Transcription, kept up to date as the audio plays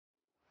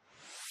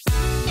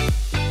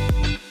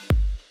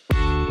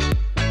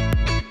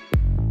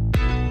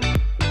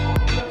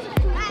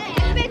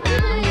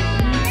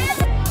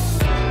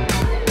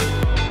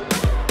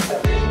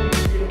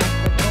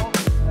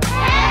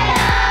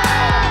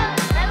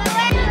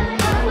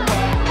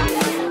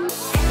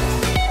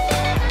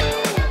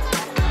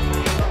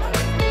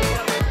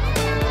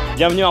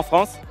Bienvenue en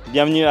France,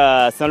 bienvenue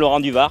à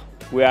Saint-Laurent-du-Var.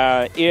 We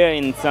are here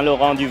in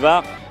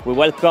Saint-Laurent-du-Var. We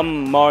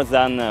welcome more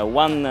than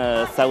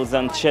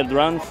 1,000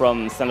 children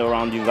from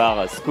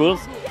Saint-Laurent-du-Var schools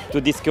to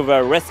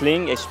discover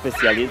wrestling,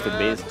 especially the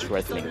beach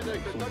wrestling.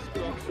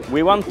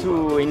 We want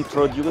to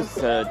introduce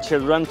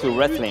children to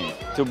wrestling,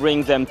 to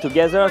bring them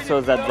together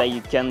so that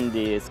they can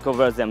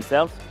discover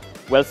themselves.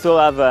 We also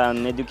have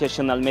an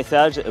educational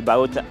message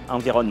about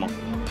environment.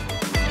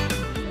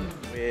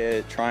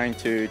 We're trying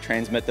to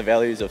transmit the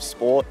values of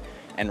sport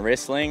and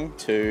wrestling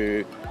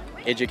to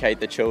educate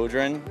the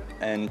children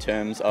in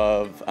terms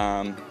of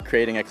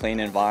creating a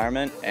clean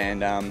environment,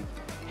 and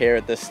here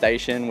at this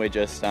station we're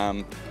just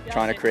trying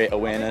to create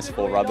awareness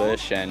for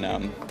rubbish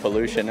and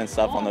pollution and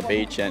stuff on the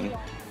beach and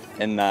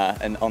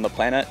on the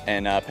planet,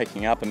 and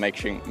picking up and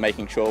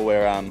making sure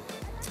we're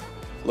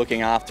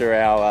looking after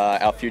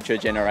our future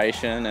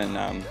generation,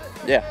 and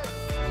yeah.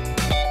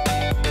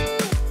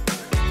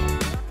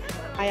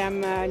 I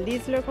am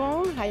Lise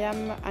Legrand. I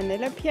am an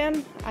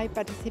Olympian. I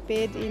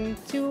participate in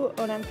 2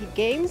 Olympic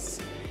Games,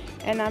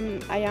 and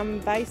I am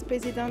Vice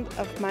President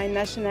of my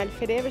national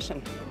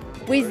federation.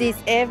 With this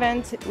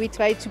event, we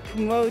try to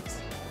promote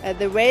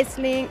the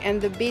wrestling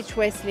and the beach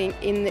wrestling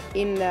in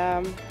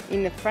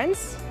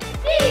France.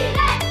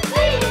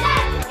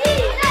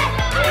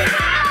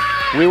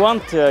 We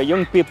want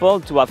young people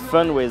to have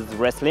fun with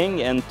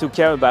wrestling and to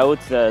care about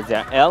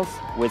their health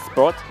with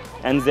sport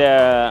and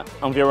their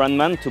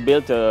environment to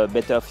build a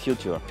better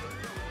future.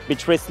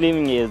 Beach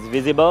wrestling is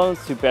visible,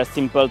 super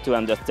simple to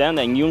understand,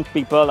 and young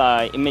people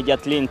are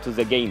immediately into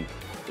the game.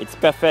 It's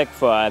perfect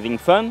for having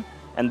fun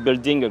and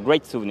building a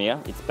great souvenir.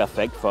 It's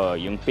perfect for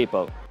young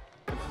people.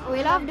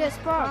 We love the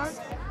sports.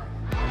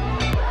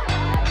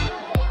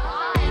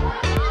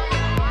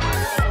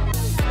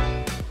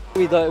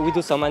 We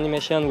do some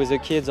animation with the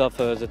kids of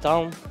the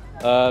town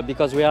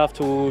because we have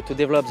to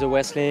develop the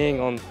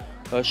wrestling and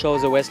show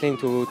the wrestling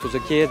to the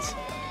kids.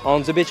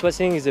 And the beach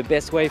wrestling is the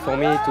best way for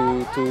me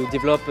to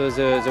develop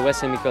the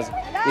wrestling, because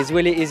it's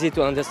really easy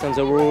to understand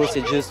the rules.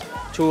 It's just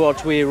 2 or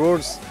 3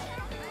 rules.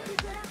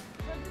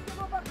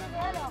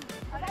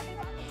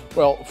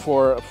 Well,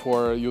 for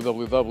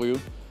UWW,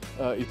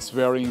 it's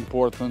very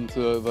important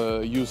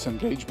the youth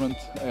engagement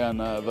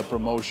and the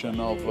promotion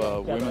of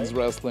women's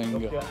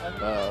wrestling,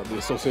 the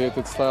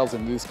associated styles,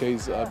 in this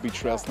case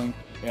beach wrestling.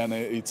 And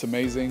it's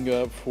amazing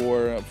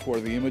for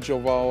the image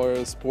of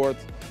our sport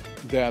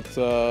that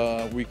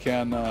we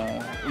can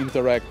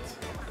interact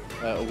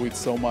with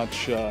so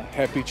much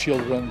happy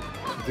children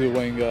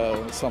doing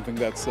something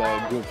that's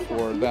good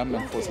for them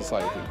and for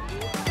society.